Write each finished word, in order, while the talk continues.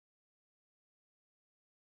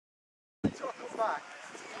back.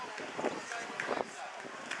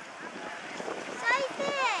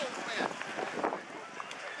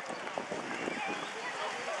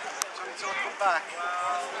 Back.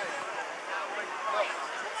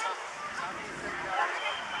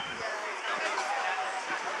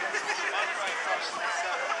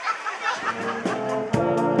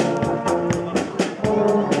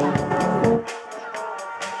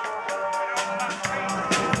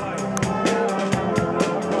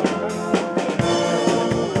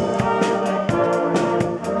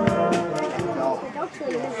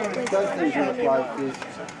 Those things in the bloke is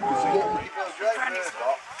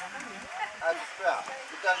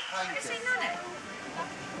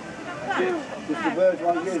because the birds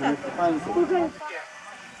won't use them to paint it.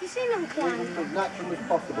 You seen them climb? As natural as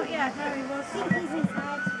possible. Yeah, no, he was. He's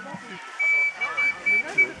inside.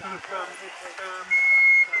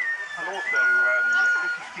 And also,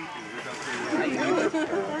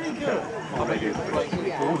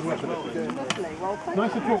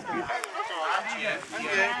 nice to talk to you.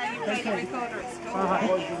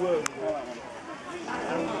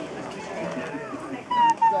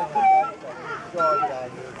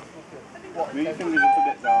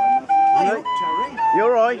 You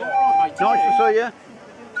alright? Nice to see you.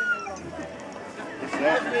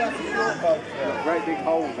 Great big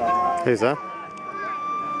holes on. Who's that?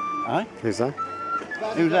 Aye? Who's that?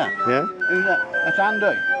 Who's that? Yeah? Who's that? That's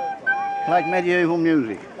Andy. Plays medieval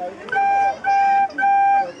music.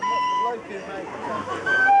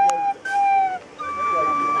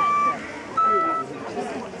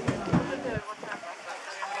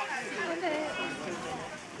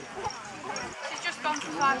 She's just gone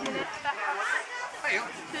for 5 minutes.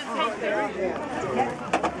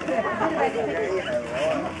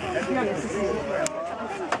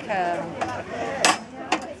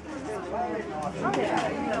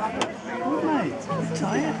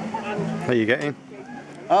 How are you getting?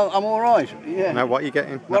 Oh, I'm alright. Yeah. No, what are you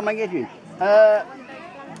getting? What am I getting?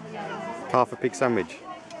 Half a pig sandwich.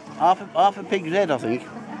 Half a pig's head, I think.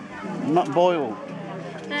 Not boiled.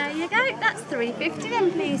 There you go. That's $3.50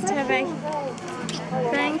 then, please, Toby.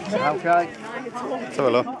 Thank you. Okay. Let's have a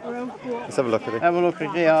look. Let's have a look at it. Have a look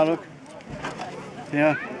at it. Yeah, look.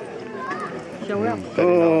 Yeah.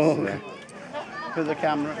 Very nice, yeah. For the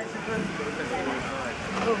camera.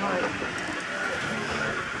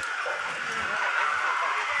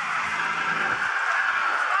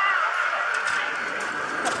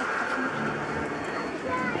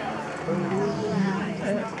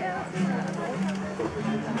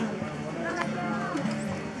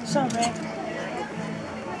 Sorry.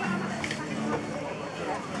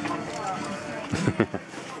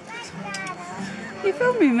 You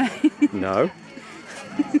filming me? No.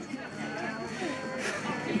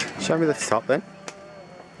 Show me the top then.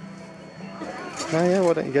 Oh yeah,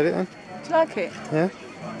 why don't you get it then? Do you like it? Yeah.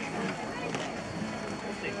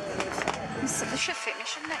 It should fit me,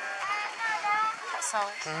 shouldn't it? That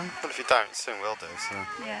size. Well, if you don't, it soon will do. So.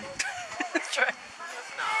 Yeah. That's true.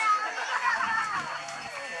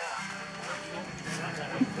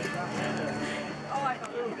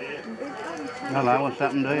 Hello, what's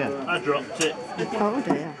happened to you? I dropped it. Oh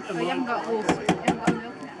dear. Oh, you haven't got water. You haven't got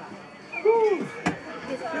milk in it.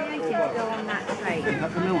 It's created to go on that tray. Is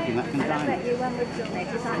that the milk in that I container? bet you when we've done it,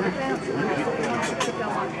 it's like the ground to go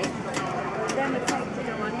on it. Then the plate to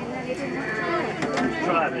go on it, and then you didn't have to do it.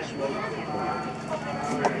 Try this one.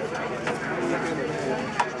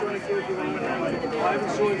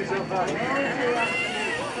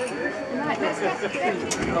 Right, let's get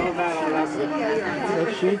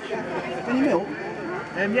it. Any milk?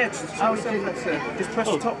 Yeah, just press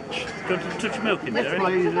the top. Do you want to touch your milk in there?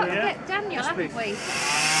 Please. We've got to get Daniel, haven't we?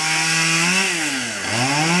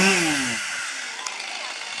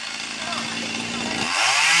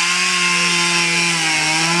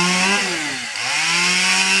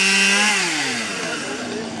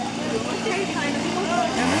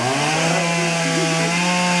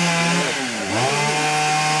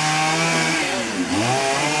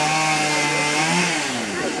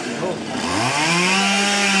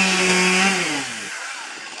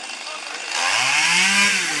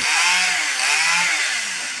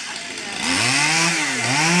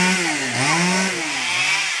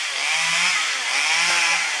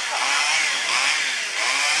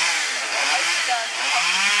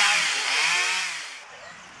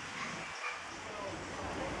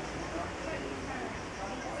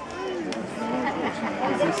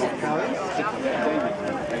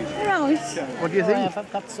 What do you think?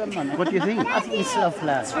 I've got some on it. What do you think? I think it's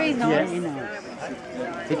lovely. It's really nice. Very nice.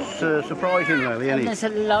 It's surprising, really, And isn't it? there's a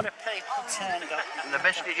lot of people The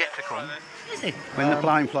best is yet to come. Is it? When the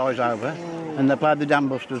plane flies over and they play the Dam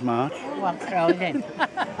Busters March. Well, throw it in.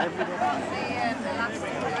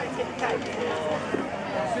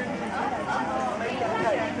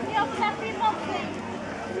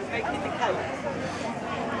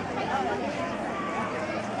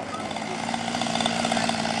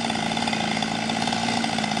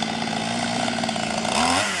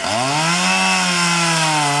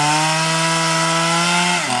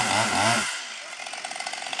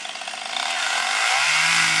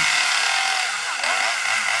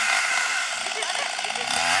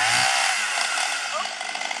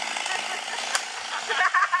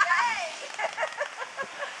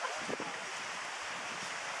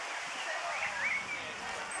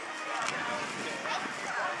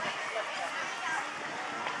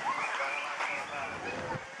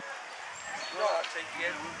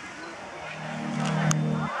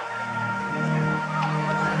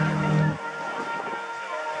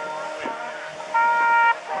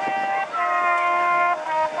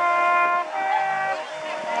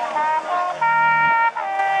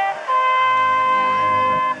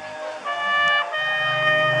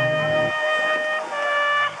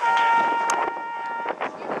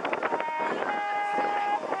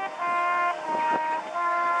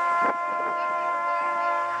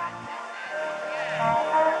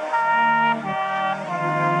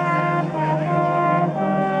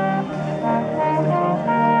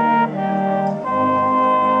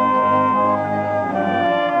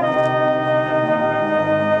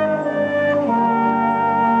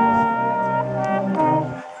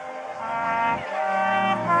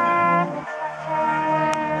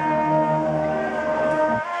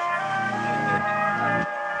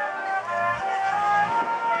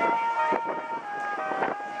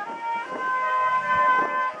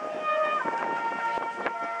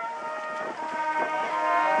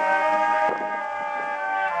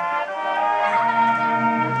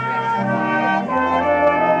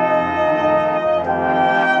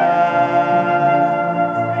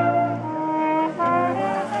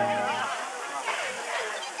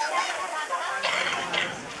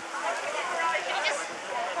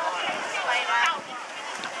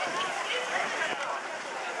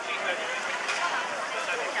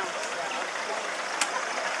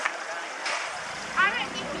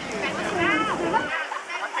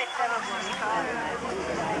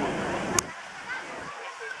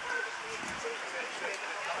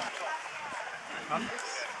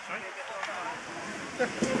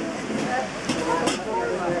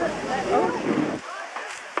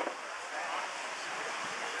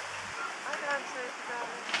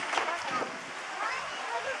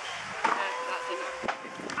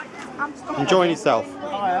 Enjoying yourself?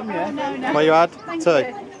 I am, yeah. What you had?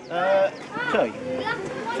 Tea?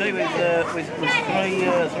 Tea with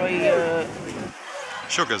three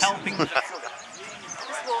Sugars. helpings of sugar.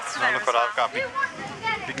 Now look what I've got.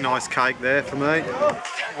 Big nice cake there for me.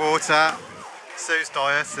 Water. Sue's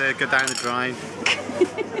diet, so go down the drain.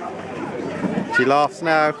 She laughs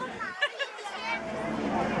now.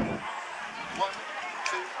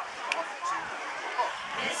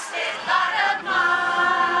 Lot of